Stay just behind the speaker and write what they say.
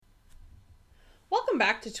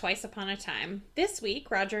back to Twice Upon a Time. This week,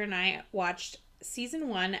 Roger and I watched Season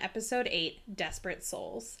 1, Episode 8, Desperate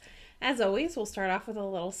Souls. As always, we'll start off with a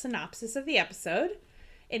little synopsis of the episode.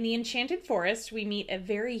 In the Enchanted Forest, we meet a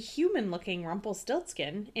very human-looking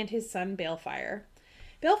Rumplestiltskin and his son Balefire.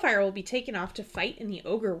 Balefire will be taken off to fight in the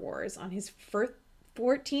Ogre Wars on his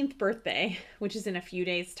 14th birthday, which is in a few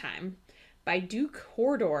days' time, by Duke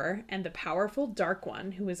Hordor and the powerful Dark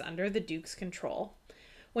One, who is under the Duke's control.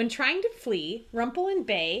 When trying to flee, Rumple and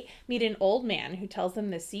Bay meet an old man who tells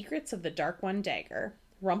them the secrets of the Dark One dagger.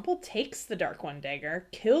 Rumple takes the Dark One dagger,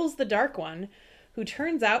 kills the Dark One, who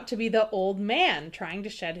turns out to be the old man trying to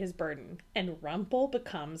shed his burden, and Rumple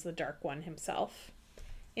becomes the Dark One himself.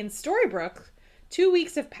 In Storybrooke, 2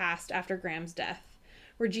 weeks have passed after Graham's death.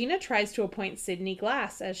 Regina tries to appoint Sidney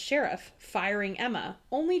Glass as sheriff, firing Emma,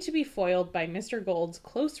 only to be foiled by Mr. Gold's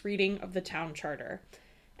close reading of the town charter.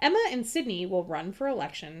 Emma and Sidney will run for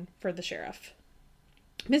election for the sheriff.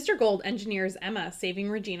 Mr. Gold engineers Emma saving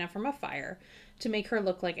Regina from a fire to make her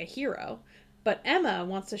look like a hero, but Emma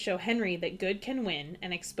wants to show Henry that good can win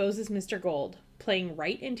and exposes Mr. Gold, playing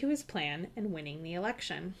right into his plan and winning the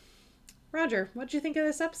election. Roger, what'd you think of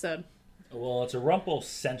this episode? Well, it's a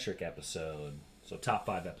Rumple-centric episode, so top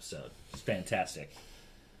 5 episode. It's fantastic.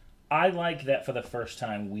 I like that for the first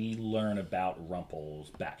time we learn about Rumple's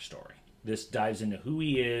backstory. This dives into who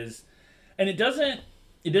he is, and it doesn't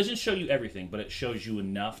show you everything, but it shows you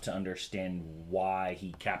enough to understand why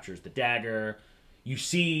he captures the dagger. You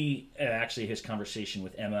see, actually, his conversation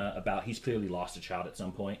with Emma about he's clearly lost a child at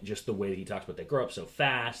some point, just the way that he talks about they grow up so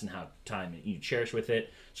fast and how time you cherish with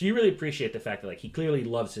it. So you really appreciate the fact that he clearly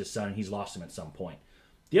loves his son and he's lost him at some point.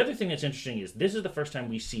 The other thing that's interesting is this is the first time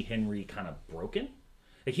we see Henry kind of broken.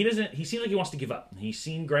 He seems like he wants to give up. He's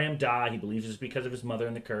seen Graham die. He believes it's because of his mother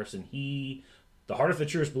and the curse, and the heart of the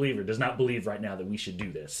truest believer, does not believe right now that we should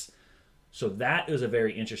do this. So that is a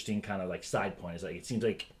very interesting kind of side point. Is it seems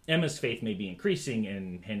like Emma's faith may be increasing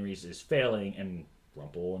and Henry's is failing, and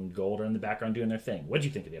Rumple and Gold are in the background doing their thing. What did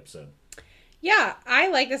you think of the episode? Yeah, I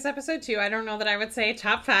like this episode too. I don't know that I would say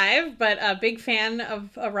top 5, but a big fan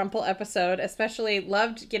of a Rumple episode. Especially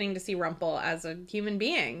loved getting to see Rumple as a human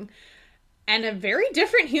being. And a very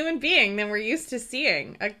different human being than we're used to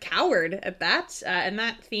seeing. A coward at that. And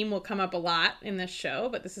that theme will come up a lot in this show,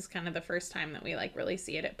 but this is kind of the first time that we really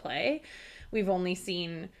see it at play. We've only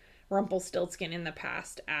seen Rumplestiltskin in the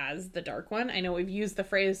past as the Dark One. I know we've used the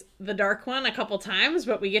phrase the Dark One a couple times,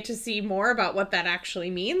 but we get to see more about what that actually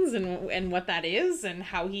means and what that is and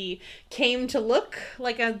how he came to look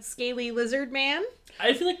like a scaly lizard man.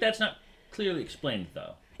 I feel like that's not clearly explained,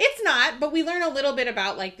 though. It's not, but we learn a little bit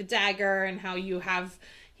about the dagger and how you have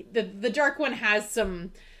the Dark One has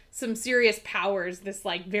some serious powers. This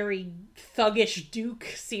very thuggish Duke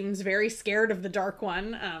seems very scared of the Dark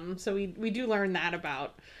One. So we do learn that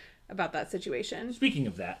about that situation. Speaking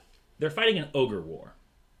of that, they're fighting an ogre war,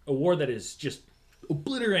 a war that is just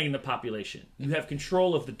obliterating the population. You have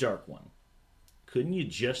control of the Dark One. Couldn't you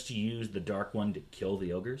just use the Dark One to kill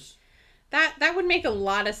the ogres? That would make a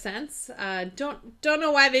lot of sense. Don't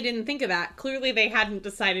know why they didn't think of that. Clearly, they hadn't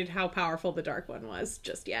decided how powerful the Dark One was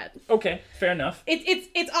just yet. Okay, fair enough.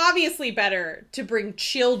 It's obviously better to bring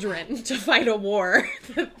children to fight a war.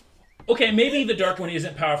 Okay, maybe the Dark One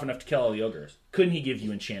isn't powerful enough to kill all the ogres. Couldn't he give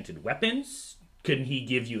you enchanted weapons? Couldn't he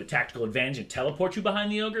give you a tactical advantage and teleport you behind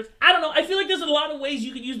the ogres? I don't know. I feel like there's a lot of ways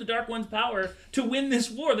you could use the Dark One's power to win this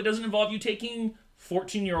war that doesn't involve you taking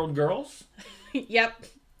 14-year-old girls. Yep.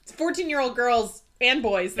 14-year-old girls and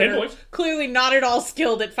boys that are clearly not at all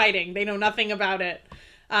skilled at fighting. They know nothing about it.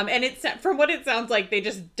 And it's, from what it sounds like, they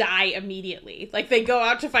just die immediately. They go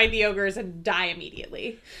out to fight the ogres and die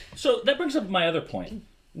immediately. So that brings up my other point.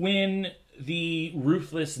 When the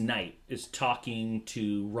ruthless knight is talking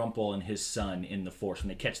to Rumple and his son in the forest when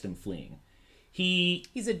they catch them fleeing,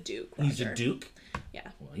 he's a duke, Roger. He's a duke? Yeah.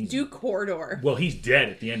 Well, Duke Hordor. Well, he's dead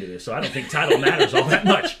at the end of this, so I don't think title matters all that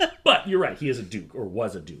much. But you're right, he is a duke, or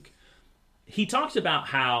was a duke. He talks about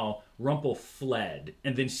how Rumple fled,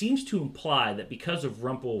 and then seems to imply that because of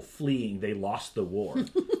Rumple fleeing, they lost the war.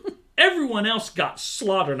 Everyone else got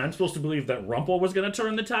slaughtered, and I'm supposed to believe that Rumple was going to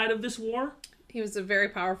turn the tide of this war? He was a very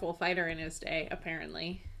powerful fighter in his day,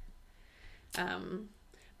 apparently.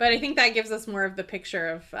 But I think that gives us more of the picture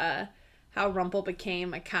of how Rumple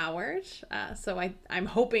became a coward. So I'm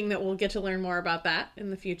hoping that we'll get to learn more about that in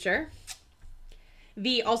the future.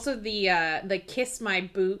 The kiss my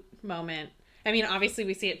boot moment. I mean, obviously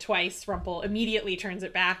we see it twice. Rumple immediately turns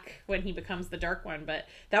it back when he becomes the Dark One, but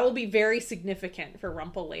that will be very significant for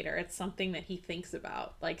Rumple later. It's something that he thinks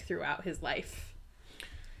about, throughout his life.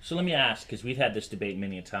 So let me ask, because we've had this debate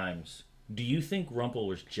many a times, Do you think Rumple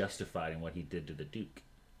was justified in what he did to the Duke?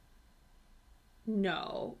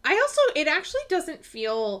 No. It actually doesn't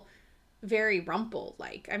feel very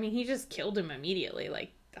Rumple-like. I mean, he just killed him immediately.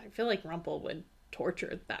 Like, I feel like Rumple would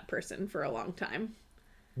torture that person for a long time.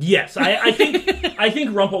 Yes, I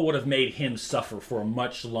think Rumple would have made him suffer for a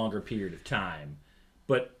much longer period of time.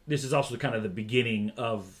 But this is also kind of the beginning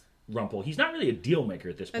of Rumple. He's not really a deal maker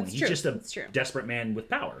at this point. He's just a desperate man with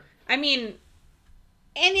power. I mean,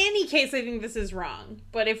 in any case, I think this is wrong.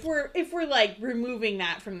 But if we're like removing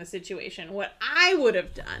that from the situation, what I would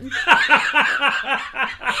have done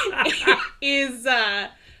is,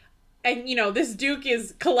 and you know, this Duke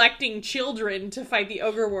is collecting children to fight the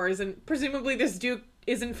Ogre Wars, and presumably this Duke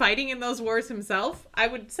isn't fighting in those wars himself. I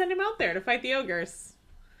would send him out there to fight the ogres.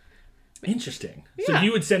 Interesting. Yeah. So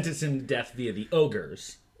you would sentence him to death via the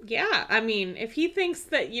ogres. Yeah, I mean, if he thinks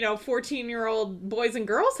that, 14-year-old boys and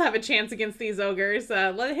girls have a chance against these ogres,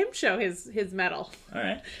 let him show his mettle. All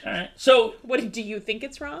right. So, what, do you think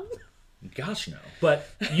it's wrong? Gosh, no. But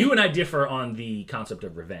you and I differ on the concept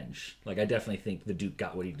of revenge. Like, I definitely think the Duke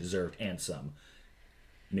got what he deserved and some.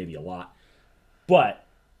 Maybe a lot. But,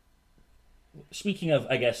 speaking of,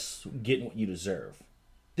 I guess, getting what you deserve,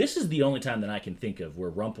 this is the only time that I can think of where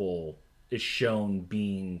Rumple is shown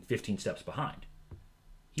being 15 steps behind.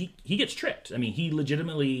 He gets tricked. I mean, he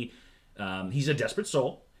legitimately, he's a desperate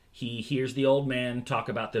soul. He hears the old man talk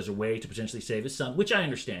about there's a way to potentially save his son, which I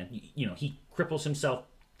understand. He cripples himself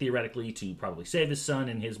theoretically to probably save his son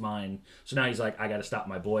in his mind. So now he's like, I got to stop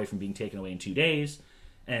my boy from being taken away in 2 days.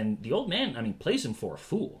 And the old man, I mean, plays him for a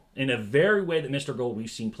fool. In a very way that Mr. Gold we've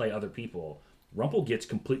seen play other people, Rumple gets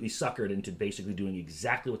completely suckered into basically doing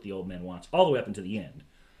exactly what the old man wants, all the way up until the end.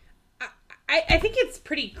 I think it's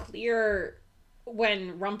pretty clear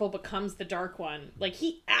when Rumple becomes the Dark One, like,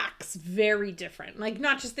 he acts very different. Like,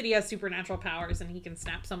 not just that he has supernatural powers and he can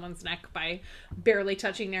snap someone's neck by barely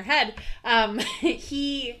touching their head.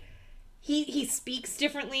 He speaks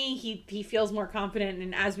differently. He feels more confident,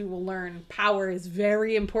 and as we will learn, power is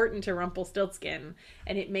very important to Rumplestiltskin,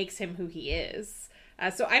 and it makes him who he is.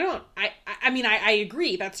 So I mean, I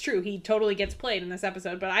agree. That's true. He totally gets played in this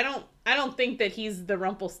episode, but I don't think that he's the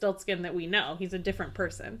Rumplestiltskin that we know. He's a different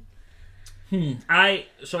person. I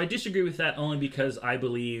disagree with that only because I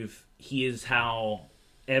believe he is how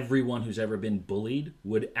everyone who's ever been bullied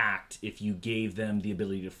would act if you gave them the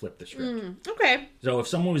ability to flip the script. Okay. So if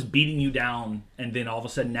someone was beating you down and then all of a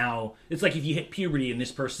sudden now, it's like if you hit puberty and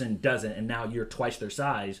this person doesn't and now you're twice their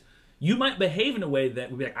size, you might behave in a way that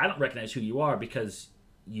would be like, I don't recognize who you are, because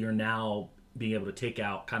you're now being able to take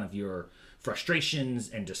out kind of your frustrations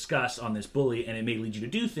and disgust on this bully, and it may lead you to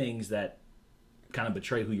do things that kind of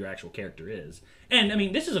betray who your actual character is. And I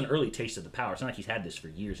mean, this is an early taste of the power. It's not like he's had this for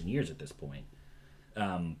years and years at this point.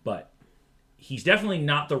 But he's definitely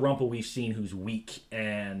not the Rumple we've seen who's weak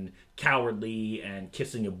and cowardly and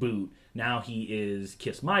kissing a boot. Now he is,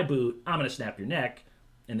 kiss my boot, I'm going to snap your neck,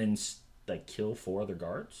 and then like kill 4 other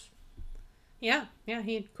guards. Yeah,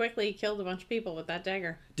 he quickly killed a bunch of people with that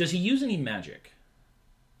dagger. Does he use any magic?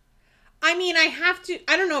 I mean, I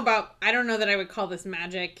don't know that I would call this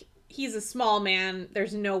magic. He's a small man.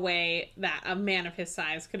 There's no way that a man of his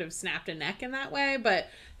size could have snapped a neck in that way, but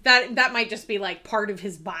that might just be like part of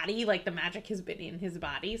his body, like the magic has been in his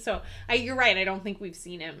body. So you're right. I don't think we've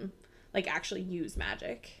seen him like actually use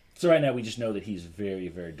magic. So right now we just know that he's very,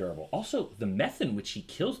 very durable. Also, the method in which he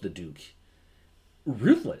kills the Duke,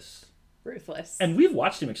 ruthless. And we've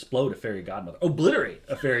watched him explode a fairy godmother, obliterate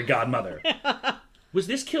a fairy godmother. Was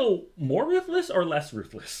this kill more ruthless or less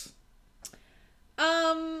ruthless?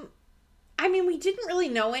 I mean, we didn't really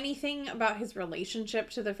know anything about his relationship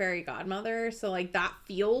to the fairy godmother, so, like, that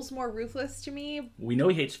feels more ruthless to me. We know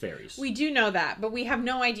he hates fairies. We do know that, but we have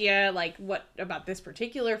no idea, like, what about this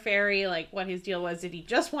particular fairy, like, what his deal was. Did he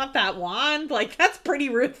just want that wand? Like, that's pretty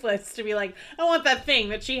ruthless to be like, I want that thing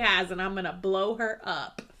that she has, and I'm gonna blow her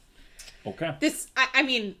up. Okay. I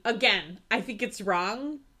mean, again, I think it's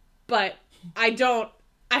wrong, but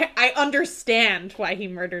I understand why he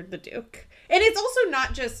murdered the Duke. And it's also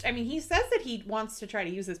not just, I mean, he says that he wants to try to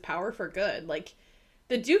use his power for good. Like,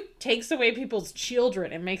 the Duke takes away people's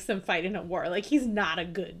children and makes them fight in a war. Like, he's not a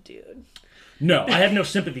good dude. No, I have no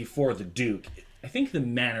sympathy for the Duke. I think the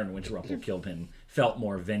manner in which Rumple killed him felt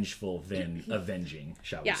more vengeful than avenging,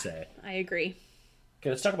 shall we say. I agree. Okay,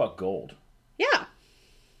 let's talk about Gold. Yeah.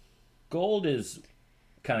 Gold is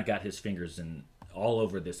kind of got his fingers in all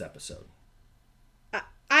over this episode.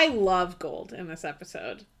 I love Gold in this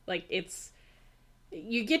episode. Like,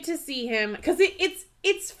 you get to see him, because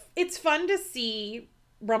it's fun to see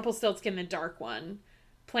Rumpelstiltskin, the Dark One,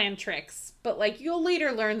 plan tricks, but like, you'll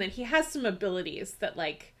later learn that he has some abilities that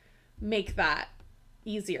like make that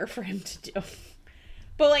easier for him to do.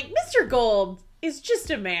 But, like, Mr. Gold is just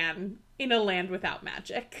a man in a land without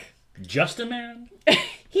magic. Just a man?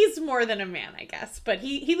 He's more than a man, I guess. But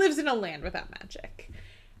he lives in a land without magic.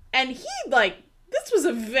 And he, like, this was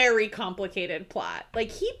a very complicated plot.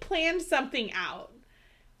 Like, he planned something out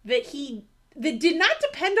that did not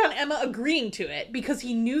depend on Emma agreeing to it, because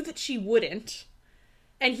he knew that she wouldn't.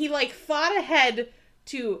 And he, like, thought ahead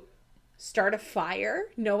to start a fire,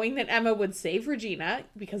 knowing that Emma would save Regina,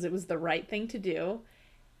 because it was the right thing to do.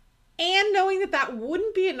 And knowing that that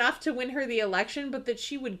wouldn't be enough to win her the election, but that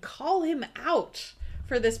she would call him out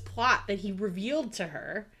for this plot that he revealed to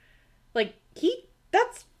her. Like,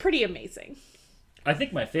 that's pretty amazing. I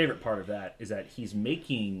think my favorite part of that is that he's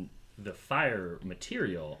making the fire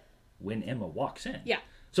material when Emma walks in. Yeah.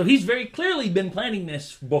 So he's very clearly been planning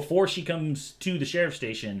this before she comes to the sheriff's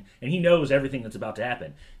station, and he knows everything that's about to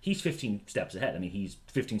happen. He's 15 steps ahead. I mean, he's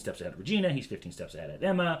 15 steps ahead of Regina. He's 15 steps ahead of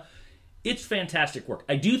Emma. It's fantastic work.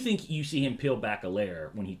 I do think you see him peel back a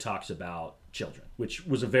layer when he talks about children, which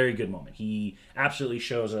was a very good moment. He absolutely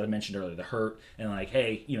shows, as I mentioned earlier, the hurt and like,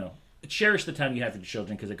 hey, cherish the time you have for your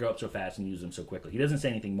children because they grow up so fast and use them so quickly. He doesn't say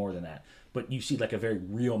anything more than that, but you see like a very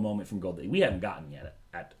real moment from Gold that we haven't gotten yet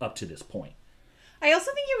up to this point. I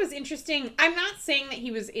also think it was interesting. I'm not saying that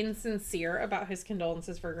he was insincere about his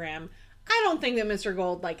condolences for Graham. I don't think that Mr.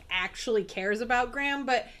 Gold like actually cares about Graham,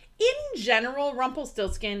 but in general,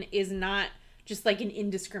 Rumplestiltskin is not just like an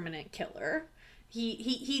indiscriminate killer.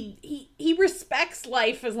 He respects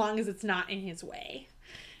life as long as it's not in his way.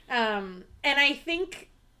 And I think,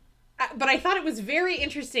 but I thought it was very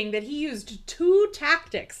interesting that he used two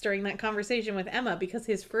tactics during that conversation with Emma, because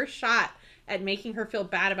his first shot at making her feel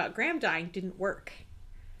bad about Graham dying didn't work.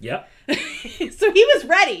 Yep. So he was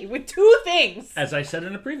ready with two things. As I said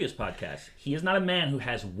in a previous podcast, he is not a man who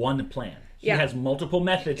has one plan. He has multiple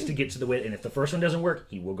methods to get to the way, and if the first one doesn't work,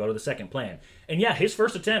 he will go to the second plan. And yeah, his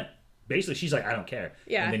first attempt, basically, she's like, I don't care.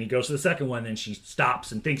 Yeah. And then he goes to the second one, and she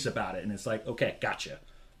stops and thinks about it, and it's like, okay, gotcha.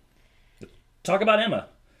 Talk about Emma.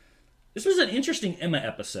 This was an interesting Emma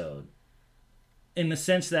episode in the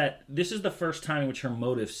sense that this is the first time in which her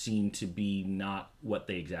motives seem to be not what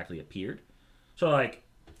they exactly appeared. So, like,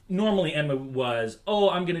 normally Emma was,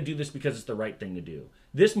 I'm going to do this because it's the right thing to do.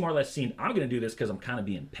 This more or less seemed, I'm going to do this because I'm kind of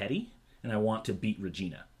being petty and I want to beat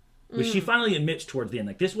Regina. Which she finally admits towards the end.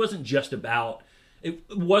 Like, this wasn't just about, it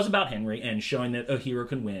was about Henry and showing that a hero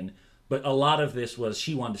can win, but a lot of this was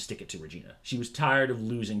she wanted to stick it to Regina. She was tired of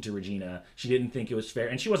losing to Regina. She didn't think it was fair,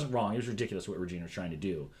 and she wasn't wrong. It was ridiculous what Regina was trying to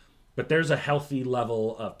do. But there's a healthy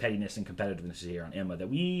level of pettiness and competitiveness here on Emma that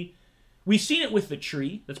we've seen it with the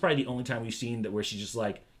tree. That's probably the only time we've seen that where she's just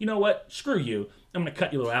like, you know what? Screw you. I'm going to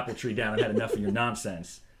cut your little apple tree down. I've had enough of your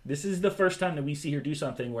nonsense. This is the first time that we see her do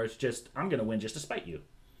something where it's just, I'm going to win just to spite you.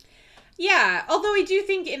 Yeah, although I do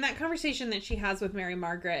think in that conversation that she has with Mary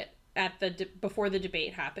Margaret before the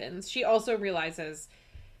debate happens, she also realizes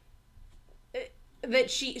that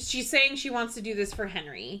she's saying she wants to do this for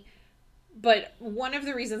Henry. But one of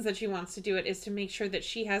the reasons that she wants to do it is to make sure that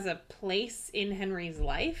she has a place in Henry's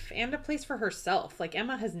life and a place for herself. Like,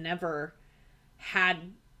 Emma has never had,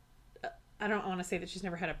 I don't want to say that she's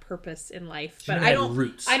never had a purpose in life, but I don't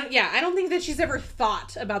think that she's ever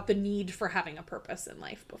thought about the need for having a purpose in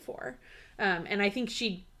life before. And I think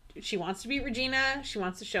she wants to beat Regina. She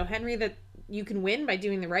wants to show Henry that you can win by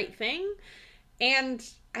doing the right thing. And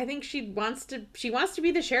I think she wants to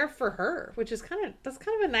be the sheriff for her, which is kind of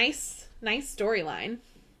a nice storyline.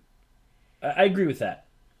 I agree with that.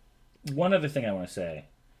 One other thing I want to say.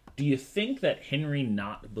 Do you think that Henry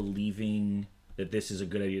not believing that this is a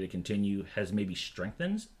good idea to continue has maybe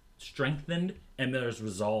strengthened Emma's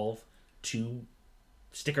resolve to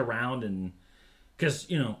stick around? And because,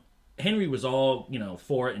 Henry was all,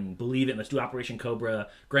 for it and believe it. Let's do Operation Cobra.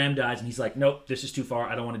 Graham dies and he's like, nope, this is too far.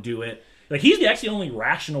 I don't want to do it. Like, he's actually the only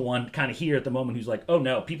rational one kind of here at the moment who's like, oh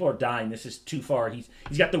no, people are dying. This is too far. He's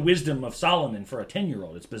got the wisdom of Solomon for a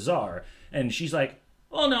 10-year-old. It's bizarre. And she's like,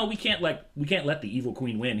 oh no, we can't let the evil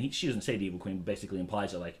queen win. She doesn't say the evil queen, but basically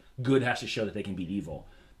implies that like good has to show that they can beat evil.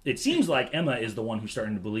 It seems like Emma is the one who's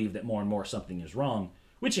starting to believe that more and more something is wrong,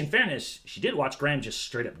 which in fairness, she did watch Graham just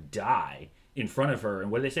straight up die in front of her.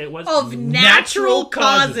 And what did they say it was? Of natural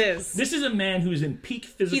causes. This is a man who's in peak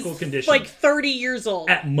physical condition. Like 30 years old.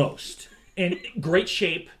 At most. In great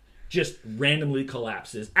shape, just randomly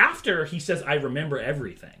collapses after he says, I remember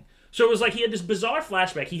everything. So it was like he had this bizarre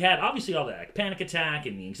flashback. He had obviously all that like, panic attack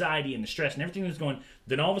and the anxiety and the stress and everything was going.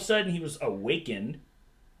 Then all of a sudden he was awakened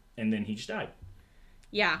and then he just died.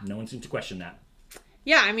 Yeah. No one seemed to question that.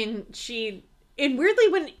 Yeah, I mean,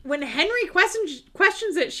 weirdly, when Henry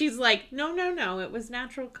questions it, she's like, no, it was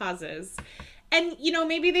natural causes. And,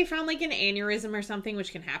 maybe they found, like, an aneurysm or something,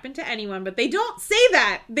 which can happen to anyone, but they don't say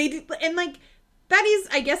that. And, like, that is,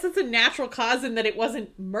 I guess it's a natural cause in that it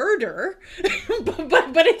wasn't murder.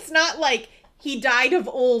 but it's not like he died of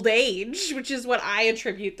old age, which is what I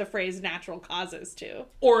attribute the phrase natural causes to.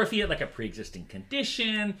 Or if he had, like, a pre-existing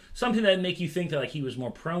condition, something that would make you think that, like, he was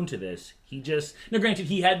more prone to this. Now, granted,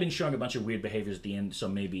 he had been showing a bunch of weird behaviors at the end, so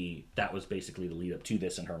maybe that was basically the lead up to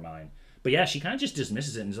this in her mind. But yeah, she kind of just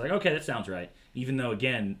dismisses it and is like, okay, that sounds right. Even though,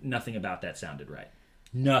 again, nothing about that sounded right.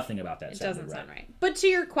 Nothing about that sounded right. It doesn't sound right. But to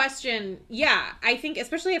your question, yeah, I think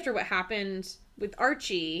especially after what happened with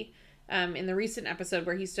Archie in the recent episode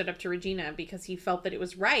where he stood up to Regina because he felt that it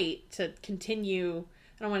was right to continue,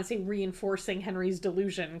 I don't want to say reinforcing Henry's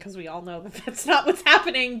delusion because we all know that that's not what's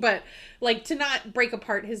happening, but like to not break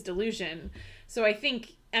apart his delusion. So I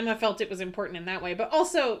think Emma felt it was important in that way. But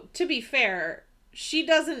also, to be fair, she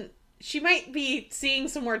might be seeing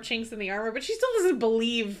some more chinks in the armor, but she still doesn't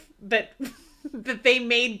believe that that they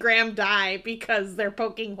made Graham die because they're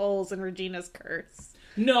poking holes in Regina's curse.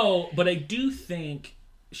 No, but I do think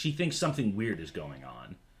she thinks something weird is going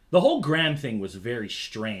on. The whole Graham thing was very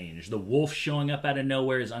strange. The wolf showing up out of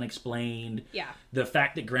nowhere is unexplained. Yeah. The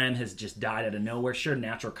fact that Graham has just died out of nowhere, sure,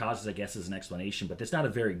 natural causes, I guess, is an explanation, but that's not a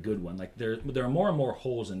very good one. Like, there are more and more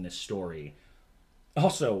holes in this story.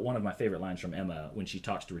 Also, one of my favorite lines from Emma when she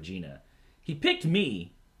talks to Regina, he picked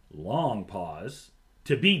me, long pause,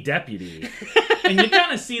 to be deputy. And you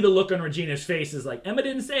kind of see the look on Regina's face is like, Emma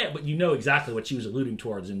didn't say it, but you know exactly what she was alluding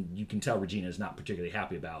towards, and you can tell Regina is not particularly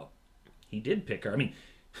happy about. He did pick her. I mean,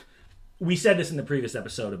 we said this in the previous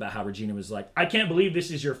episode about how Regina was like, I can't believe this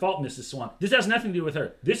is your fault, Mrs. Swan. This has nothing to do with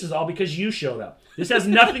her. This is all because you showed up. This has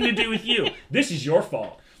nothing to do with you. This is your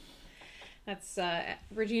fault. That's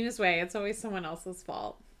Regina's way. It's always someone else's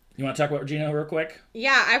fault. You want to talk about Regina real quick?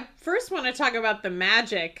 Yeah, I first want to talk about the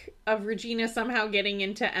magic of Regina somehow getting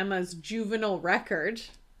into Emma's juvenile record.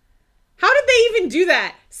 How did they even do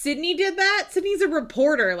that? Sidney did that? Sidney's a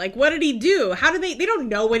reporter. Like, what did he do? How did they don't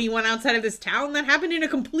know when he went outside of this town. That happened in a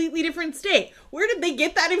completely different state. Where did they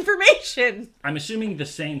get that information? I'm assuming the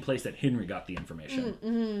same place that Henry got the information.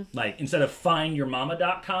 Mm-hmm. Like, instead of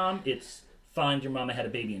findyourmama.com, it's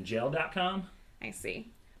findyourmamahadababyinjail.com. I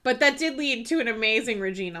see. But that did lead to an amazing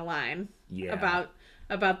Regina line. Yeah.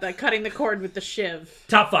 About the cutting the cord with the shiv.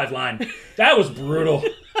 Top 5 line. That was brutal.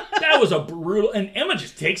 That was a brutal... And Emma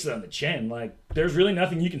just takes it on the chin. Like, there's really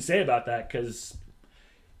nothing you can say about that, because...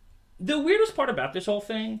 The weirdest part about this whole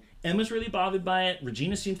thing, Emma's really bothered by it,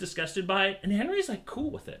 Regina seems disgusted by it, and Henry's, like, cool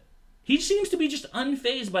with it. He seems to be just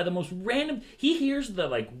unfazed by the most random... He hears the,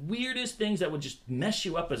 like, weirdest things that would just mess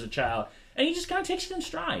you up as a child, and he just kind of takes it in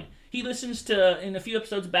stride. He listens to, in a few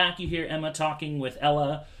episodes back, you hear Emma talking with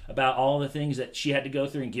Ella about all the things that she had to go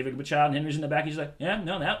through and give it to a child, and Henry's in the back, he's like, yeah,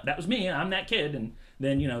 no, that was me, I'm that kid, and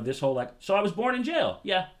then, this whole, like, so I was born in jail,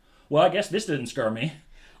 yeah. Well, I guess this didn't scar me.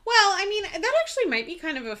 Well, I mean, that actually might be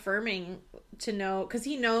kind of affirming to know, because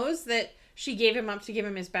he knows that she gave him up to give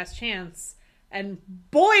him his best chance, and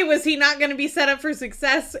boy, was he not going to be set up for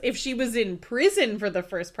success if she was in prison for the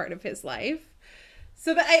first part of his life.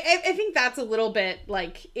 So I think that's a little bit,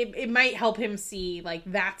 like, it might help him see, like,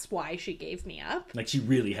 that's why she gave me up. Like, she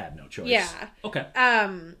really had no choice. Yeah. Okay.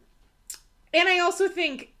 And I also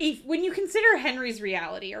think, when you consider Henry's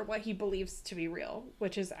reality, or what he believes to be real,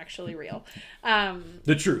 which is actually real.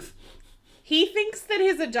 The truth. He thinks that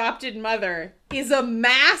his adopted mother is a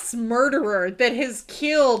mass murderer that has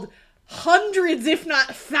killed hundreds, if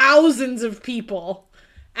not thousands of people.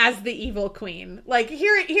 As the evil queen. Like,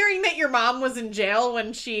 hearing that your mom was in jail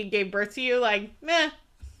when she gave birth to you, like, meh.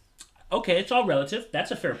 Okay, it's all relative.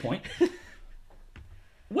 That's a fair point.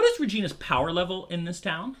 What is Regina's power level in this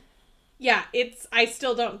town? Yeah, I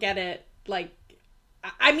still don't get it. Like,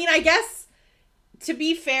 I mean, I guess, to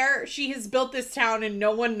be fair, she has built this town and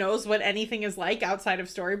no one knows what anything is like outside of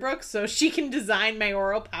Storybrooke, so she can design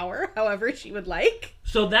mayoral power however she would like.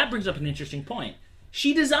 So that brings up an interesting point.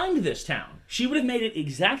 She designed this town. She would have made it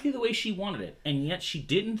exactly the way she wanted it. And yet she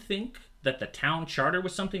didn't think that the town charter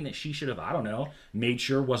was something that she should have, I don't know, made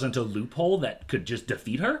sure wasn't a loophole that could just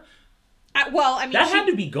defeat her. Well, I mean... That had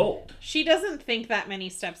to be gold. She doesn't think that many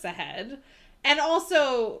steps ahead. And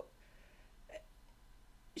also,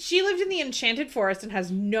 she lived in the Enchanted Forest and has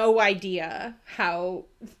no idea how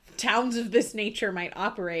towns of this nature might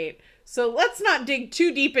operate. So let's not dig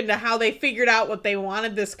too deep into how they figured out what they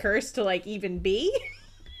wanted this curse to, like, even be.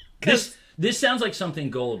 This sounds like something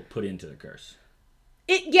Gold put into the curse.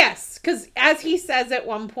 Yes, because as he says at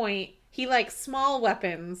one point, He likes small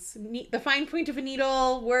weapons, the fine point of a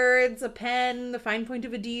needle, words, a pen, the fine point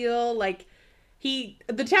of a deal. Like,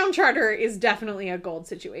 the town charter is definitely a gold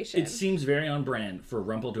situation. It seems very on brand for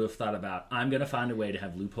Rumple to have thought about, I'm going to find a way to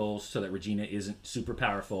have loopholes so that Regina isn't super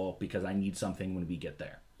powerful because I need something when we get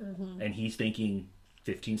there. Mm-hmm. And he's thinking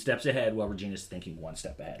 15 steps ahead while Regina's thinking one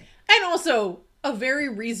step ahead. And also a very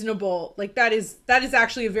reasonable, like, that is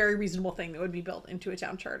actually a very reasonable thing that would be built into a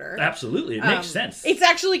town charter. Absolutely. It makes sense. It's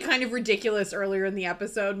actually kind of ridiculous earlier in the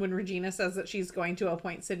episode when Regina says that she's going to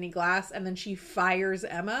appoint Sidney Glass and then she fires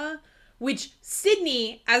Emma, which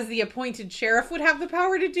Sidney, as the appointed sheriff, would have the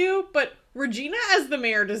power to do, but Regina, as the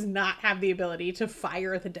mayor, does not have the ability to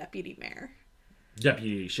fire the deputy mayor.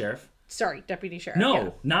 Deputy sheriff? Sorry, deputy sheriff. No, yeah.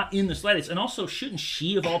 Not in the slightest. And also, shouldn't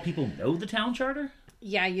she, of all people, know the town charter?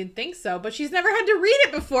 Yeah, you'd think so, but she's never had to read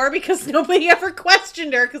it before because nobody ever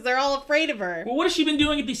questioned her because they're all afraid of her. Well, what has she been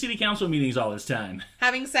doing at these city council meetings all this time?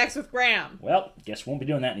 Having sex with Graham. Well, guess we won't be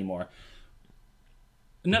doing that anymore.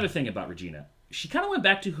 Another thing about Regina. She kind of went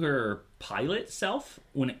back to her pilot self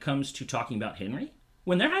when it comes to talking about Henry.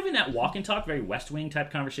 When they're having that walk and talk, very West Wing type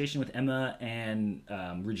conversation with Emma and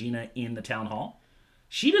Regina in the town hall,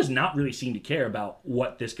 she does not really seem to care about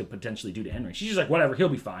what this could potentially do to Henry. She's just like, whatever, he'll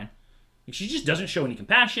be fine. She just doesn't show any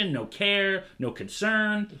compassion, no care, no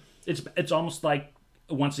concern. It's almost like,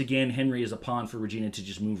 once again, Henry is a pawn for Regina to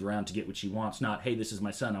just move around to get what she wants, not, hey, this is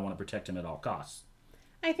my son, I want to protect him at all costs.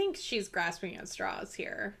 I think she's grasping at straws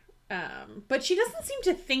here. But she doesn't seem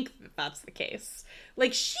to think that that's the case.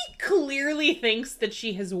 Like, she clearly thinks that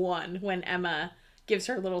she has won when Emma gives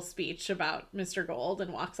her little speech about Mr. Gold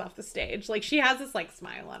and walks off the stage. Like, she has this, like,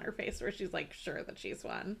 smile on her face where she's, like, sure that she's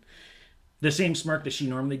won. The same smirk that she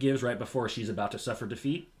normally gives right before she's about to suffer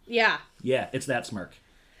defeat? Yeah. Yeah, it's that smirk.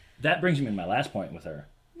 That brings me to my last point with her.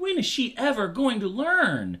 When is she ever going to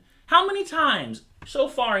learn? How many times so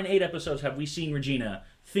far in 8 episodes have we seen Regina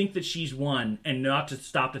think that she's won and not to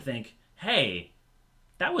stop to think, hey,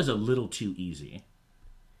 that was a little too easy.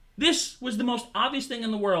 This was the most obvious thing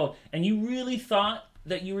in the world, and you really thought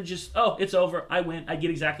that you were just, oh, it's over, I win, I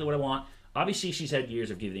get exactly what I want. Obviously, she's had years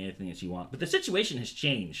of getting anything that she wants, but the situation has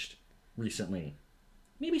changed recently.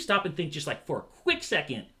 Maybe stop and think just like for a quick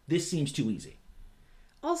second, this seems too easy.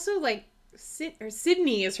 Also, like,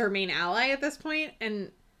 Sidney is her main ally at this point,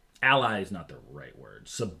 and ally is not the right word.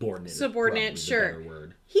 Subordinate, sure. The better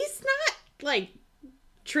word. He's not, like,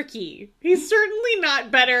 tricky. He's certainly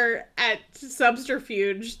not better at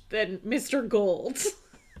subterfuge than Mr. Gold.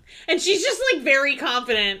 And she's just, like, very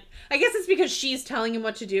confident. I guess it's because she's telling him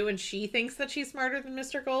what to do and she thinks that she's smarter than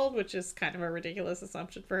Mr. Gold, which is kind of a ridiculous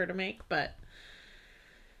assumption for her to make, but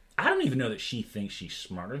I don't even know that she thinks she's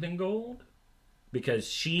smarter than Gold, because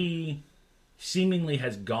she seemingly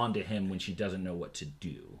has gone to him when she doesn't know what to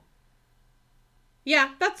do.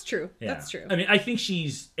 Yeah, that's true. Yeah. That's true. I mean, I think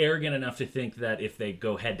she's arrogant enough to think that if they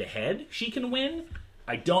go head-to-head, she can win.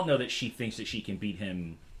 I don't know that she thinks that she can beat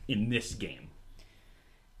him in this game.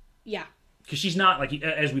 Yeah. Because she's not, like,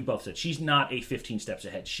 as we both said, she's not a 15 steps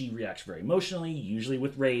ahead. She reacts very emotionally, usually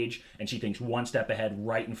with rage, and she thinks one step ahead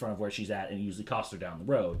right in front of where she's at, and it usually costs her down the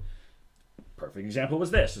road. Perfect example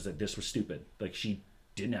was this, is that this was stupid. Like, she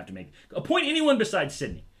didn't have to appoint anyone besides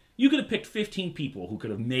Sidney. You could have picked 15 people who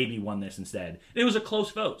could have maybe won this instead. It was a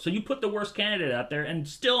close vote. So you put the worst candidate out there and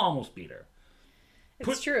still almost beat her.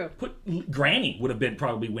 It's true. Granny would have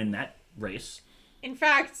probably win that race. In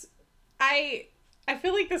fact, I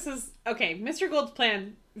feel like this is, okay, Mr. Gold's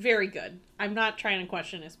plan, very good. I'm not trying to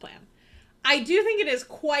question his plan. I do think it is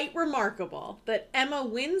quite remarkable that Emma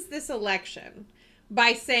wins this election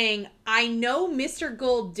by saying, I know Mr.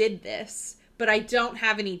 Gold did this, but I don't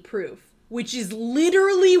have any proof. Which is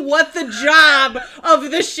literally what the job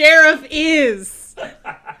of the sheriff is.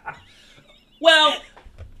 Well,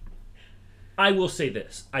 I will say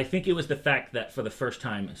this. I think it was the fact that for the first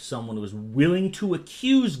time, someone was willing to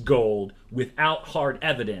accuse Gold without hard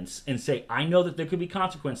evidence and say, I know that there could be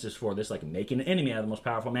consequences for this, like making an enemy out of the most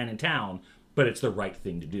powerful man in town, but it's the right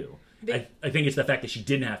thing to do. I think it's the fact that she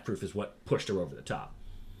didn't have proof is what pushed her over the top.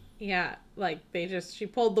 Yeah, like, she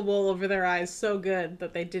pulled the wool over their eyes so good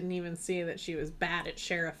that they didn't even see that she was bad at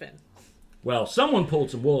sheriffing. Well, someone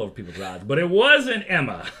pulled some wool over people's eyes, but it wasn't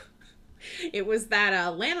Emma. It was that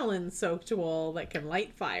lanolin-soaked wool that can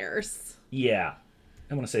light fires. Yeah.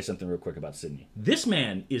 I want to say something real quick about Sidney. This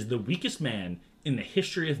man is the weakest man in the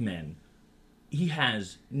history of men. He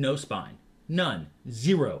has no spine. None.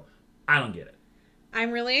 Zero. I don't get it.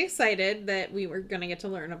 I'm really excited that we were going to get to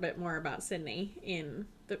learn a bit more about Sidney in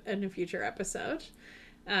a future episode.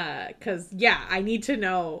 Because, yeah, I need to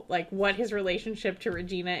know, like, what his relationship to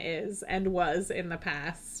Regina is and was in the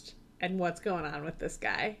past. and what's going on with this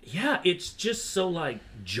guy. Yeah, it's just so, like,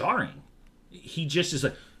 jarring. He just is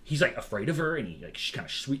like, he's, like, afraid of her, and he, like, kind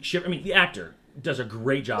of sweet shiver. I mean, the actor does a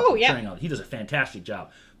great job portraying all. He does a fantastic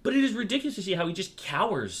job. But it is ridiculous to see how he just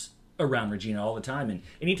cowers around Regina all the time. And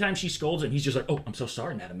anytime she scolds him, he's just like, oh, I'm so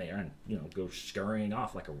sorry, Madam Mayor, and, you know, goes scurrying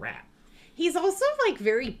off like a rat. He's also, like,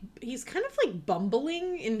 he's kind of, like,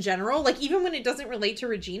 bumbling in general. Like, even when it doesn't relate to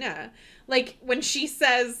Regina. Like, when she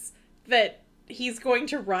says that he's going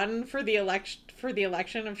to run for the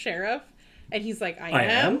election of sheriff, and he's like, I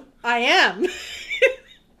am?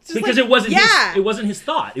 Because it wasn't his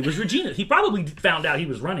thought. It was Regina. He probably found out he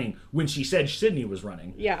was running when she said Sidney was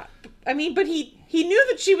running. Yeah. I mean, but he knew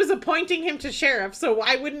that she was appointing him to sheriff, so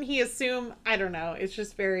why wouldn't he assume? I don't know. It's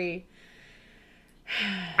just very...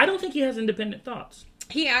 I don't think he has independent thoughts.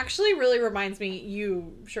 He actually really reminds me,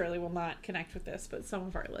 you surely will not connect with this, but some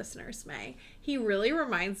of our listeners may. He really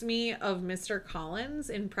reminds me of Mr. Collins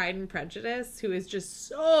in Pride and Prejudice, who is just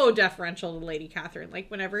so deferential to Lady Catherine. Like,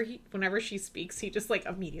 whenever she speaks, he just, like,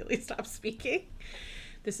 immediately stops speaking.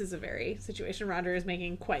 This is a very situation. Roger is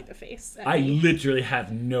making quite the face. I literally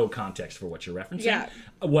have no context for what you're referencing. Yeah.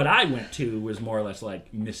 What I went to was more or less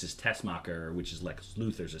like Mrs. Tessmacher, which is Lex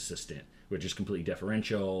Luthor's assistant, which is completely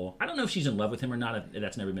deferential. I don't know if she's in love with him or not.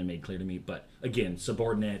 That's never been made clear to me. But again,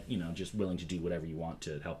 subordinate, you know, just willing to do whatever you want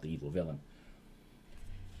to help the evil villain.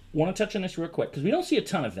 Want to touch on this real quick, because we don't see a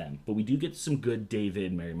ton of them, but we do get some good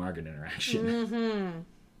David-Mary Margaret interaction. Mm-hmm.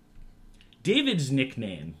 David's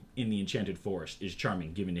nickname in the Enchanted Forest is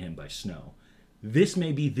Charming, given to him by Snow. This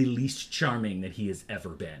may be the least charming that he has ever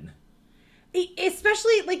been.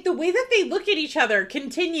 Especially, like, the way that they look at each other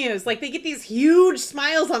continues. Like, they get these huge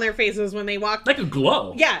smiles on their faces when they walk. Like a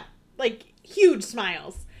glow. Yeah, like, huge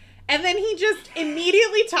smiles. And then he just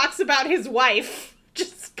immediately talks about his wife.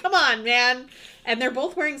 Just, come on, man. And they're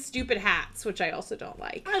both wearing stupid hats, which I also don't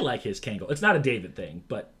like. I like his Kangol. It's not a David thing,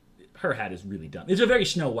 but her hat is really dumb. It's a very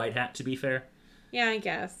Snow White hat, to be fair. Yeah, I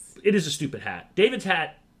guess. It is a stupid hat. David's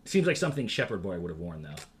hat seems like something Shepherd Boy would have worn,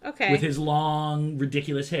 though. Okay. With his long,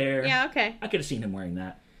 ridiculous hair. Yeah, okay. I could have seen him wearing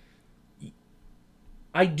that.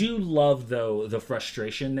 I do love, though, the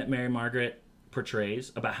frustration that Mary Margaret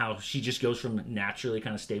portrays about how she just goes from naturally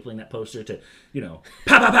kind of stapling that poster to, you know,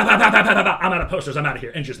 pa pa pa pa pa pa pa pa, I'm out of posters, I'm out of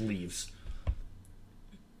here, and just leaves.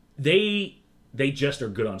 They just are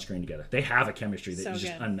good on screen together. They have a chemistry that is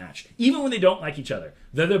just unmatched. Even when they don't like each other,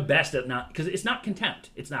 they're the best at not... Because it's not contempt.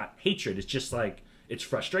 It's not hatred. It's just like... It's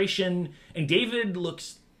frustration. And David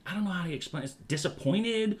looks... I don't know how to explain it.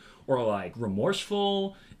 Disappointed or like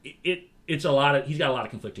remorseful. It's a lot of... He's got a lot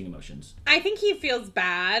of conflicting emotions. I think he feels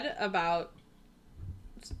bad about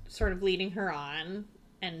sort of leading her on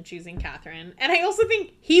and choosing Catherine. And I also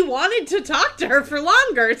think he wanted to talk to her for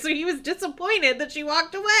longer, so he was disappointed that she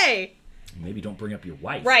walked away. Maybe don't bring up your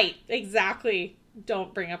wife. Right, exactly.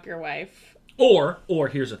 Don't bring up your wife. Or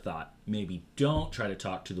here's a thought. Maybe don't try to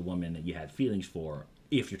talk to the woman that you had feelings for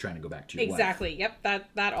if you're trying to go back to your wife. Exactly, yep,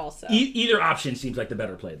 that also. Either option seems like the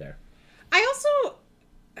better play there. I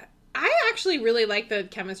actually really like the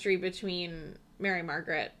chemistry between Mary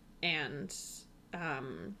Margaret and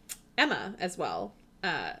Emma as well.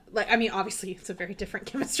 Obviously it's a very different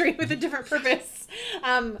chemistry with a different purpose.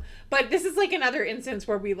 But this is like another instance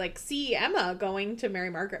where we like see Emma going to Mary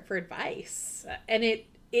Margaret for advice, and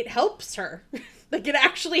it helps her. Like, it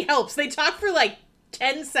actually helps. They talk for like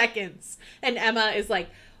 10 seconds and Emma is like,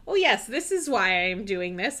 oh yes, this is why I'm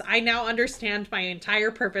doing this. I now understand my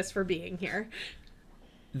entire purpose for being here.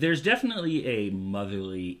 There's definitely a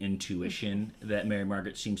motherly intuition that Mary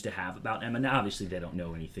Margaret seems to have about Emma. Now, obviously, they don't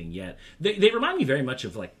know anything yet. They remind me very much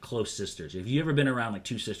of, like, close sisters. Have you ever been around, like,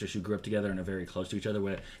 two sisters who grew up together and are very close to each other,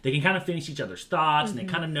 where they can kind of finish each other's thoughts, and they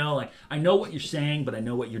kind of know, like, I know what you're saying, but I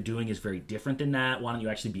know what you're doing is very different than that. Why don't you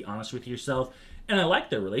actually be honest with yourself? And I like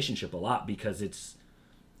their relationship a lot because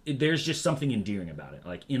there's just something endearing about it,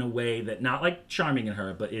 like in a way that not like charming in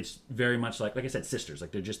her, but it's very much like I said, sisters.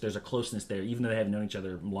 Like there's a closeness there, even though they haven't known each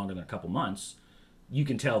other longer than a couple months. You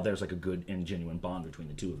can tell there's like a good and genuine bond between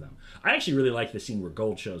the two of them. I actually really like the scene where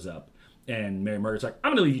Gold shows up and Mary Margaret's like,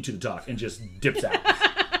 I'm gonna leave you two to talk, and just dips out.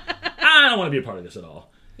 I don't want to be a part of this at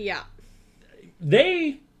all. Yeah.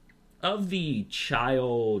 Of the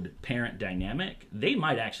child-parent dynamic, they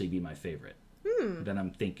might actually be my favorite. That I'm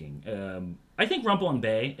thinking. I think Rumple and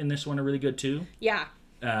Bay in this one are really good too. Yeah.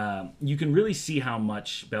 You can really see how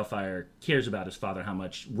much Bellfire cares about his father, how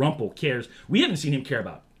much Rumple cares. We haven't seen him care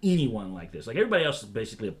about anyone like this. Like, everybody else is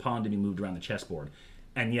basically a pawn to be moved around the chessboard.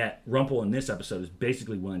 And yet, Rumple in this episode is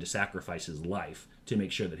basically willing to sacrifice his life to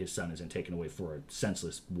make sure that his son isn't taken away for a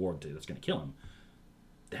senseless war that's going to kill him.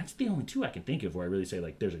 that's the only two I can think of where I really say,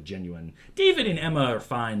 like, there's a genuine... David and Emma are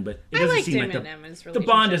fine, but it I doesn't like seem David like and Emma's the relationship.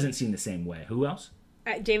 bond doesn't seem the same way. Who else?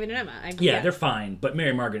 David and Emma. They're fine, but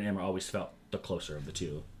Mary Margaret and Emma always felt the closer of the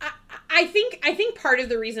two. I think part of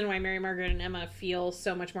the reason why Mary Margaret and Emma feel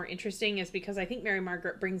so much more interesting is because I think Mary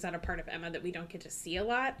Margaret brings out a part of Emma that we don't get to see a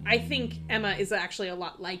lot. I think Emma is actually a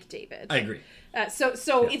lot like David. I agree.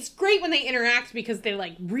 So it's great when they interact because they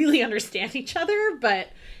like really understand each other, but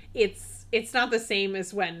it's not the same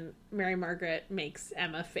as when Mary Margaret makes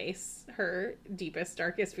Emma face her deepest,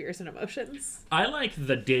 darkest fears and emotions. I like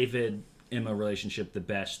the David-Emma relationship the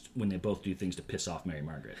best when they both do things to piss off Mary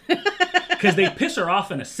Margaret. Because they piss her off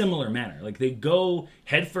in a similar manner. Like, they go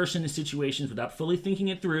headfirst into situations without fully thinking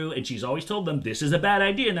it through, and she's always told them, this is a bad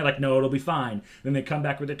idea, and they're like, no, it'll be fine. Then they come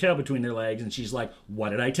back with their tail between their legs, and she's like, what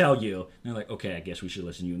did I tell you? And they're like, okay, I guess we should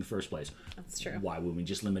listen to you in the first place. That's true. Why wouldn't we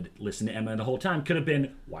just listen to Emma the whole time? Could have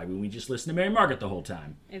been, why wouldn't we just listen to Mary Margaret the whole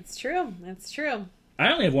time? It's true. It's true.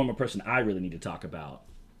 I only have one more person I really need to talk about.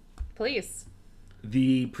 Please.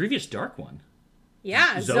 The previous Dark one.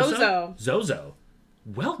 Yeah, Zozo. Zozo.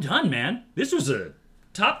 Well done, man. This was a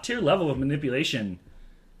top-tier level of manipulation.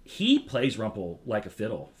 He plays Rumple like a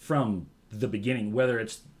fiddle from the beginning, whether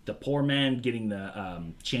it's the poor man getting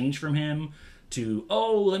the change from him to,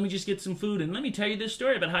 oh, let me just get some food and let me tell you this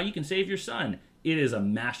story about how you can save your son. It is a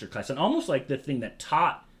masterclass. And almost like the thing that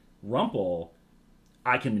taught Rumple,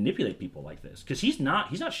 I can manipulate people like this. Because he's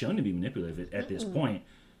not shown to be manipulative at this point.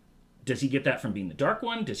 Does he get that from being the Dark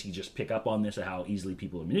One? Does he just pick up on this, how easily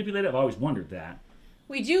people are manipulated? I've always wondered that.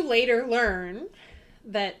 We do later learn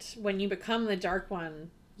that when you become the Dark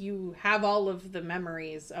One, you have all of the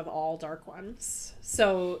memories of all Dark Ones.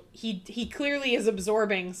 So he clearly is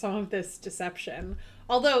absorbing some of this deception.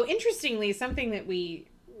 Although, interestingly, something that we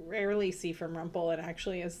rarely see from Rumple, and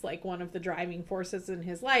actually is like one of the driving forces in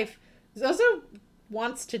his life, Zozo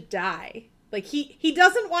wants to die. Like, he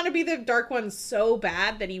doesn't want to be the Dark One so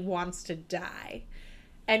bad that he wants to die.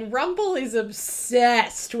 And Rumple is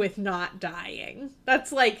obsessed with not dying.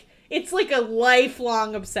 That's like, it's like a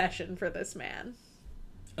lifelong obsession for this man.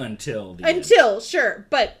 Until, sure.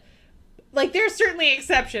 But, like, there's certainly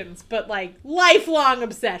exceptions, but, like, lifelong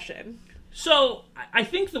obsession. So, I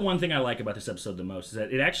think the one thing I like about this episode the most is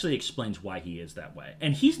that it actually explains why he is that way.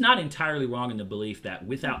 And he's not entirely wrong in the belief that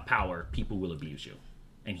without power, people will abuse you.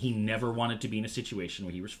 And he never wanted to be in a situation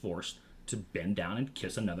where he was forced to bend down and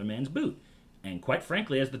kiss another man's boot. And quite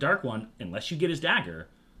frankly, as the Dark One, unless you get his dagger,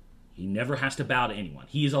 he never has to bow to anyone.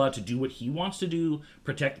 He is allowed to do what he wants to do,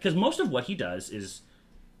 protect... Because most of what he does is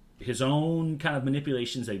his own kind of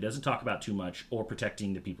manipulations that he doesn't talk about too much, or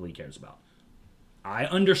protecting the people he cares about. I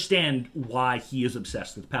understand why he is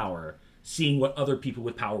obsessed with power, seeing what other people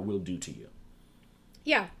with power will do to you.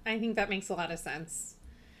 Yeah, I think that makes a lot of sense.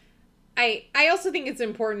 I also think it's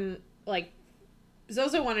important, like,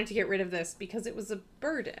 Zozo wanted to get rid of this because it was a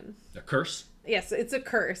burden. A curse? Yes, it's a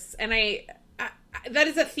curse. And I that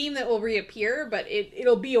is a theme that will reappear, but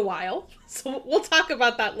it'll be a while. So we'll talk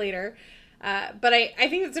about that later. But I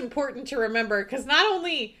think it's important to remember, because not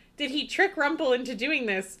only did he trick Rumple into doing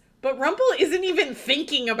this, but Rumple isn't even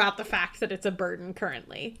thinking about the fact that it's a burden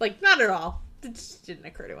currently. Like, not at all. It just didn't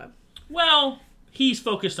occur to him. Well, he's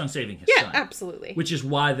focused on saving his son. Yeah, absolutely. Which is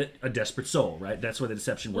why a desperate soul, right? That's why the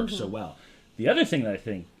deception works so well. The other thing that I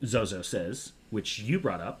think Zozo says, which you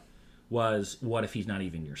brought up, was, what if he's not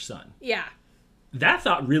even your son? Yeah. That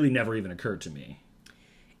thought really never even occurred to me.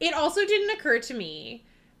 It also didn't occur to me,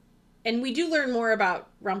 and we do learn more about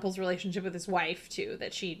Rumple's relationship with his wife, too,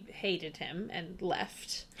 that she hated him and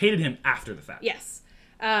left. Hated him after the fact. Yes.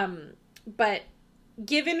 But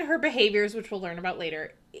given her behaviors, which we'll learn about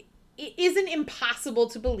later, it isn't impossible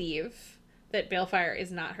to believe that Balefire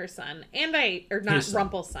is not her son, or not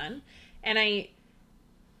Rumple's son. And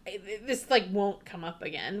this, like, won't come up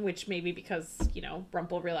again, which maybe because,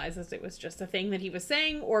 Rumple realizes it was just a thing that he was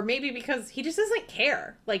saying, or maybe because he just doesn't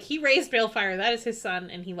care. Like, he raised Balefire, that is his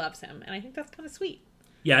son, and he loves him. And I think that's kind of sweet.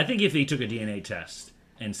 Yeah, I think if he took a DNA test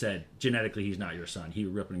and said, genetically, he's not your son, he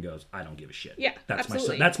would rip it and goes, I don't give a shit. Yeah, that's absolutely.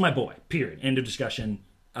 my son. That's my boy, period. End of discussion.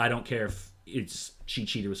 I don't care if she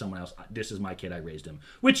cheated with someone else. This is my kid. I raised him.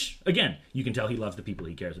 Which, again, you can tell he loves the people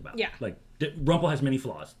he cares about. Yeah. Like, Rumple has many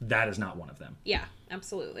flaws. That is not one of them. Yeah,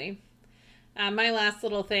 absolutely. My last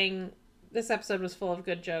little thing, this episode was full of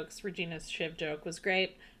good jokes. Regina's Shiv joke was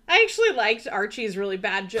great. I actually liked Archie's really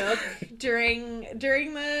bad joke during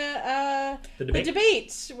the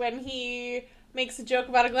debate when he makes a joke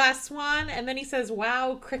about a glass swan, and then he says,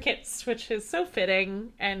 wow, crickets, which is so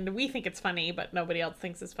fitting, and we think it's funny, but nobody else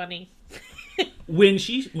thinks it's funny. When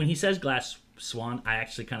he says glass swan, I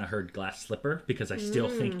actually kind of heard glass slipper, because I still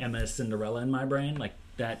think Emma is Cinderella in my brain. Like,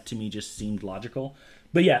 that to me just seemed logical.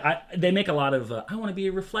 But yeah, they make a lot of, I want to be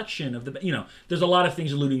a reflection of the, there's a lot of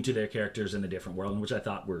things alluding to their characters in a different world, which I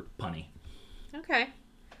thought were punny. Okay.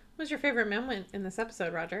 What was your favorite moment in this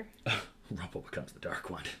episode, Roger? Rumple becomes the Dark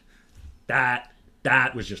One. That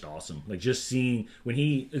was just awesome. Like, just seeing when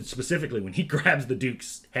he grabs the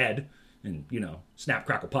Duke's head and, snap,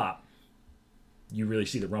 crackle, pop, you really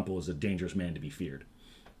see that Rumple is a dangerous man to be feared.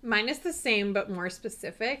 Mine is the same, but more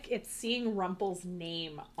specific. It's seeing Rumple's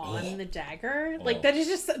name on the dagger. Like, that is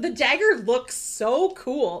just... The dagger looks so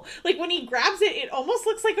cool. Like, when he grabs it, it almost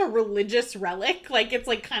looks like a religious relic. Like, it's,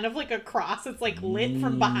 like, kind of like a cross. It's, like, lit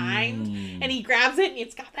from behind. And he grabs it, and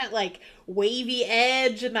it's got that, like, wavy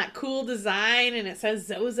edge and that cool design. And it says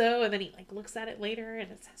Zozo. And then he, like, looks at it later,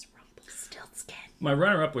 and it says Rumplestiltskin. My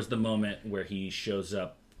runner-up was the moment where he shows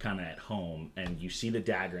up kind of at home and you see the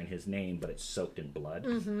dagger in his name, but it's soaked in blood.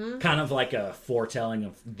 Kind of like a foretelling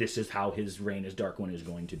of this is how his reign as Dark One is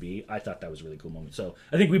going to be. I thought that was a really cool moment. So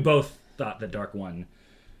I think we both thought that Dark One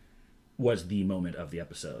was the moment of the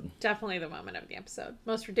episode. Definitely the moment of the episode.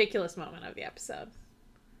 Most ridiculous moment of the episode.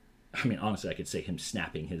 I mean, honestly, I could say him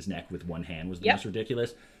snapping his neck with one hand was the most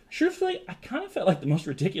ridiculous. Truthfully, I kind of felt like the most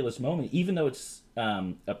ridiculous moment, even though it's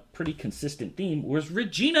a pretty consistent theme, was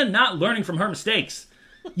Regina not learning from her mistakes.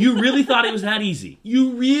 You really thought it was that easy.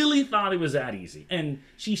 And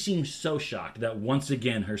she seemed so shocked that once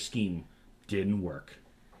again her scheme didn't work.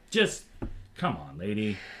 Just, come on,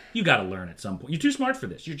 lady. You got to learn at some point. You're too smart for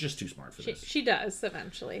this. You're just too smart for this. She does,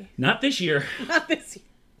 eventually. Not this year. Not this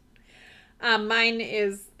year. Mine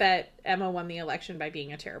is that Emma won the election by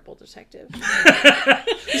being a terrible detective.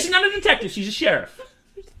 She's not a detective. She's a sheriff.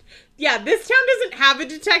 Yeah, this town doesn't have a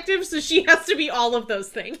detective, so she has to be all of those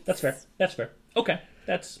things. That's fair. Okay.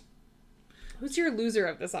 Who's your loser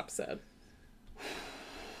of this episode?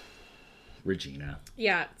 Regina.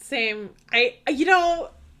 Yeah, same.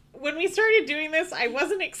 When we started doing this, I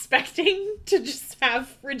wasn't expecting to just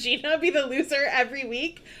have Regina be the loser every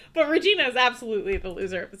week, but Regina is absolutely the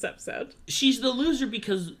loser of this episode. She's the loser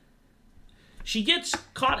because she gets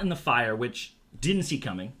caught in the fire, which didn't see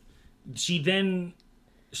coming. She then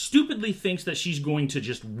stupidly thinks that she's going to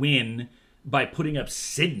just win by putting up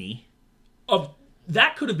Sidney.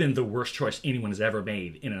 That could have been the worst choice anyone has ever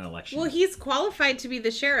made in an election. Well, he's qualified to be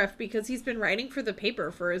the sheriff because he's been writing for the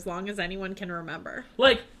paper for as long as anyone can remember.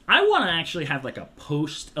 Like, I want to actually have, like, a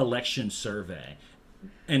post-election survey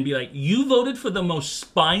and be like, you voted for the most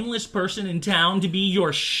spineless person in town to be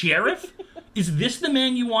your sheriff? Is this the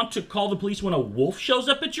man you want to call the police when a wolf shows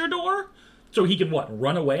up at your door? So he can,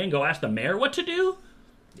 run away and go ask the mayor what to do?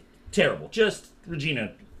 Terrible. Just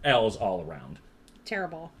Regina L's all around.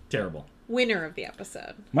 Terrible. Winner of the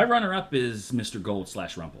episode. My runner-up is Mr. Gold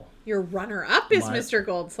 / Rumple. Your runner-up is Mr.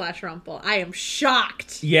 Gold / Rumple. I am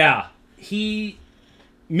shocked. Yeah.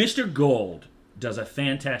 Mr. Gold does a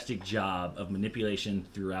fantastic job of manipulation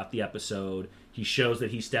throughout the episode. He shows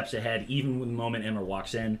that he steps ahead even when the moment Emma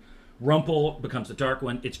walks in. Rumple becomes the Dark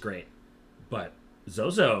One. It's great. But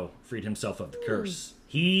Zozo freed himself of the curse.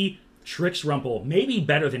 He tricks Rumple, maybe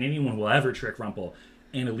better than anyone will ever trick Rumple,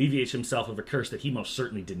 and alleviates himself of a curse that he most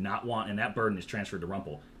certainly did not want, and that burden is transferred to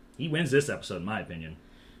Rumple. He wins this episode, in my opinion.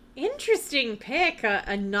 Interesting pick.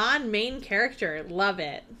 A non-main character. Love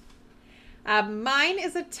it. Mine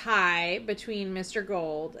is a tie between Mr.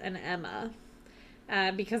 Gold and Emma.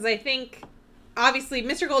 Because I think, obviously,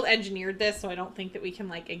 Mr. Gold engineered this, so I don't think that we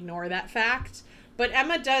can, ignore that fact. But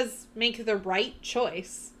Emma does make the right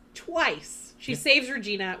choice twice. She saves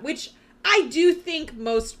Regina, which I do think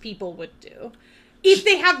most people would do. If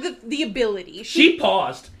they have the ability. She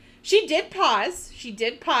paused. She did pause.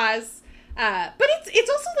 But it's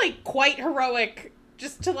also, quite heroic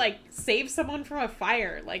just to, save someone from a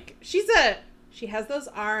fire. She has those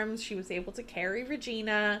arms. She was able to carry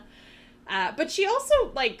Regina. But she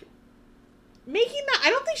also, making that...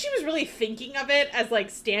 I don't think she was really thinking of it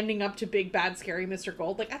as, standing up to big, bad, scary Mr.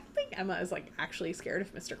 Gold. I don't think Emma is, actually scared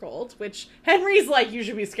of Mr. Gold, which Henry's you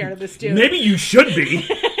should be scared of this dude. Maybe you should be.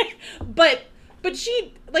 But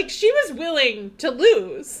she was willing to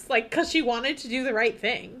lose, because she wanted to do the right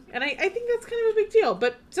thing. And I think that's kind of a big deal.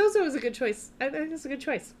 But Zozo is a good choice. I think it's a good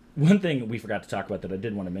choice. One thing we forgot to talk about that I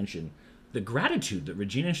did want to mention, the gratitude that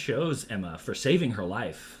Regina shows Emma for saving her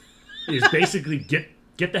life is basically,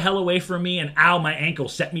 get the hell away from me, and ow, my ankle,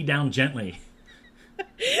 set me down gently.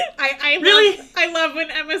 I love when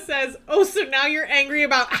Emma says, oh, so now you're angry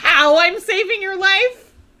about how I'm saving your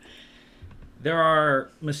life? There are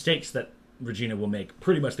mistakes that Regina will make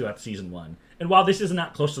pretty much throughout season 1. And while this is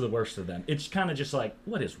not close to the worst of them, it's kind of just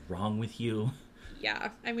what is wrong with you? Yeah.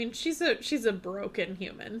 I mean, she's a broken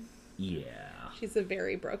human. Yeah. She's a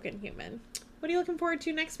very broken human. What are you looking forward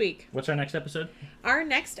to next week? What's our next episode? Our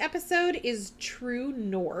next episode is True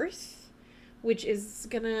North, which is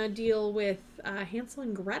going to deal with Hansel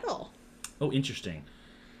and Gretel. Oh, interesting.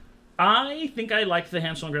 I think I like the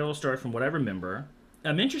Hansel and Gretel story from what I remember.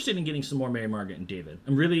 I'm interested in getting some more Mary Margaret and David.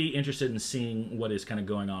 I'm really interested in seeing what is kind of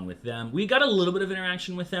going on with them. We got a little bit of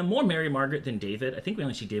interaction with them, more Mary Margaret than David. I think we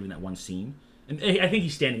only see David in that one scene. And I think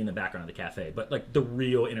he's standing in the background of the cafe. But like the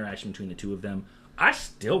real interaction between the two of them, I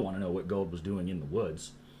still want to know what Gold was doing in the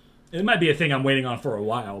woods. It might be a thing I'm waiting on for a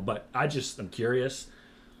while, but I'm curious.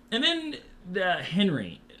 And then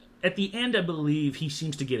Henry. At the end, I believe he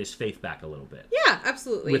seems to get his faith back a little bit. Yeah,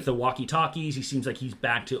 absolutely. With the walkie-talkies, he seems like he's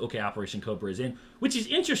back to, okay, Operation Cobra is in. Which is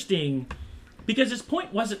interesting because his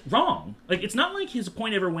point wasn't wrong. Like, it's not like his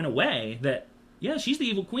point ever went away that, yeah, she's the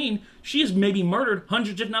evil queen. She has maybe murdered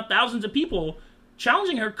hundreds, if not thousands of people.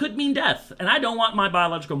 Challenging her could mean death. And I don't want my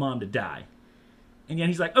biological mom to die. And yet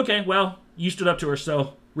he's like, okay, well, you stood up to her,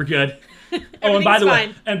 so we're good. Oh, and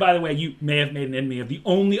by the way, you may have made an enemy of the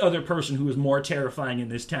only other person who is more terrifying in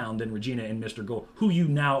this town than Regina and Mr. Gold, who you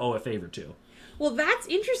now owe a favor to. Well, that's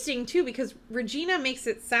interesting, too, because Regina makes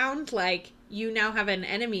it sound like you now have an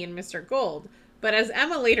enemy in Mr. Gold. But as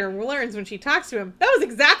Emma later learns when she talks to him, that was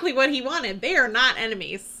exactly what he wanted. They are not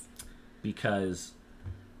enemies. Because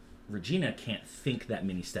Regina can't think that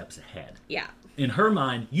many steps ahead. Yeah. In her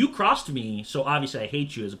mind, you crossed me, so obviously I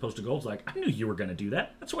hate you, as opposed to Gold's like, I knew you were going to do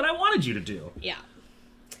that. That's what I wanted you to do. Yeah.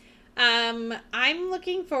 I'm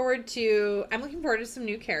looking forward to some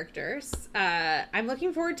new characters. I'm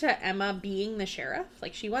looking forward to Emma being the sheriff.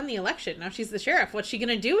 Like, she won the election. Now she's the sheriff. What's she going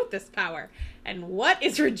to do with this power? And what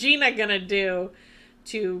is Regina going to do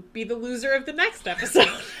to be the loser of the next episode?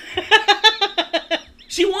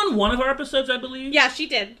 She won one of our episodes, I believe. Yeah, she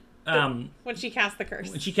did. When she cast the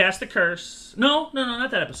curse. When she cast the curse. No,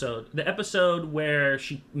 not that episode. The episode where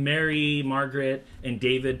Mary, Margaret, and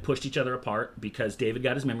David pushed each other apart because David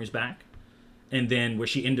got his memories back. And then where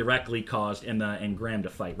she indirectly caused Emma and Graham to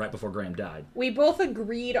fight right before Graham died. We both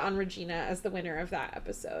agreed on Regina as the winner of that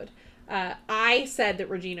episode. I said that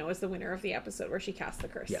Regina was the winner of the episode where she cast the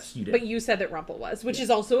curse. Yes, you did. But you said that Rumple was, which is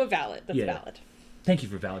also valid. That's valid. Thank you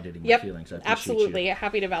for validating my feelings. I appreciate absolutely. you.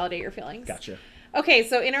 Happy to validate your feelings. Gotcha. Okay,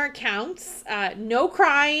 so in our accounts, no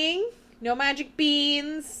crying, no magic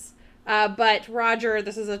beans, but Roger,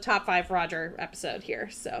 this is a top 5 Roger episode here,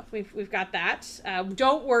 so we've got that.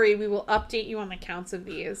 Don't worry, we will update you on the counts of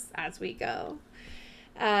these as we go.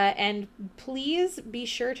 And please be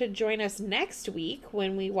sure to join us next week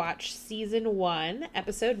when we watch Season 1,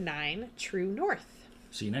 Episode 9, True North.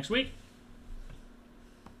 See you next week.